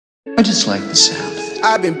I just like the sound.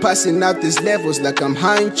 I've been passing out these levels like I'm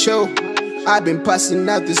Hancho. I've been passing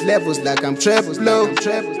out these levels like I'm treble low.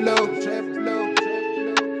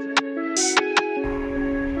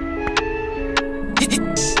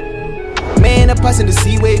 Man, I'm passing the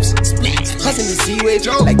sea waves. Passing the sea waves.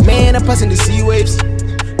 Like man, I'm passing the sea waves.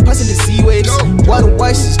 Passing the sea waves. Water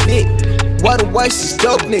white is lit. Water white is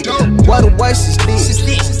dope, nigga. Water white is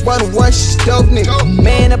lit. Water white is dope, nigga.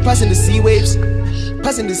 Man, I'm passing the sea waves.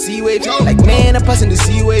 Passing the sea waves. Like man, I'm passing the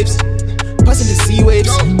sea waves. Passing the sea waves.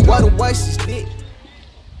 Water white is lit.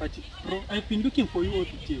 But bro, I've been looking for you all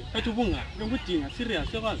today. Serious,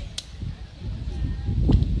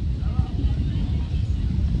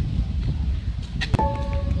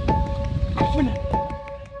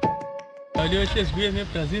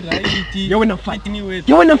 You wanna fight?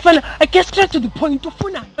 You wanna fight? I get straight to the point.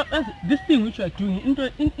 This thing which you are doing into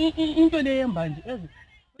the Entumbane.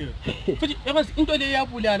 Into the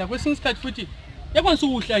Yapulana, question start footy. You want to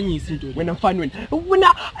when I'm fine, when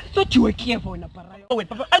I thought you were careful in a paraya.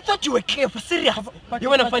 I thought you were careful, serious. You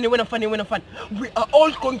wanna find it, when I'm fine. We are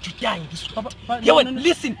all going to die in this. You want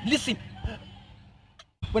listen.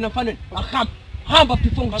 When I'm fine, hamba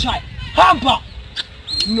before child. Hamba!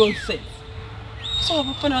 Nonsense. So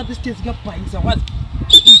I'm finding out this thing's got by what?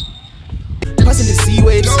 Passing the sea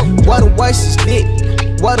waves. Water white is lit.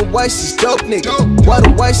 Water white is dope, nigga.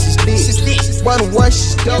 Water white is lit. Water white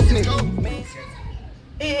is dope, nigga.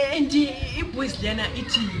 And the boys Lena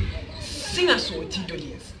iti singer so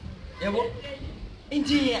titolies. Yabo? And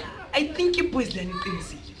I think it boys Lena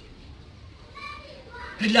things.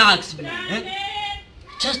 Relax, man.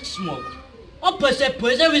 Just smoke. Opposite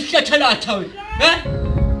person will set a lot out.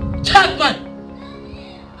 Check, man.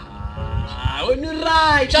 When you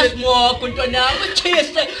right, just smoke.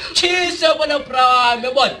 Cheese, one of Prime,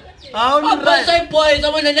 what? Opposite boys, I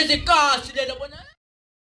want to let the cars.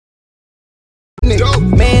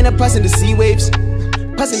 Man, I'm passing the sea waves.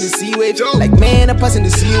 Passing the sea waves. Like man, I'm passing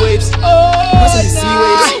the sea waves. Passing the sea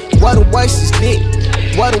waves. Water white is lit.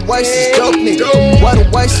 Water white is dope, nigga. Water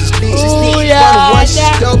white is lit. Water white is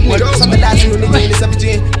dope, nigga. Some of that new nigga in the savage.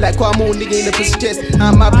 Like Kwamo nigga in the pussy chest.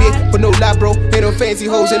 I'm out here for no lie, bro. Ain't no fancy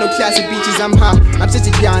hoes, ain't no classy beaches. I'm high. I'm such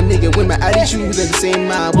a young nigga with my Addy shoes and the same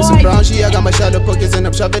mind. With some brown shit, I got my shadow pockets and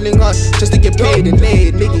I'm shoveling hard just to get paid and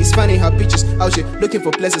laid. Nigga, it's funny how bitches out here looking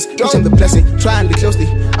for blessings. Bitch, I'm the blessing. Try and look closely.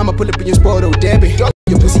 I'ma pull up in your sport, oh damn it.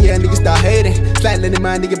 Your pussy ass niggas start hating. Slide letting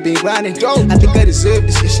my nigga been grinding. I think I deserve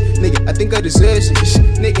this shit, nigga. I think I deserve this shit,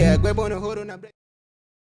 nigga. I grab on the hood on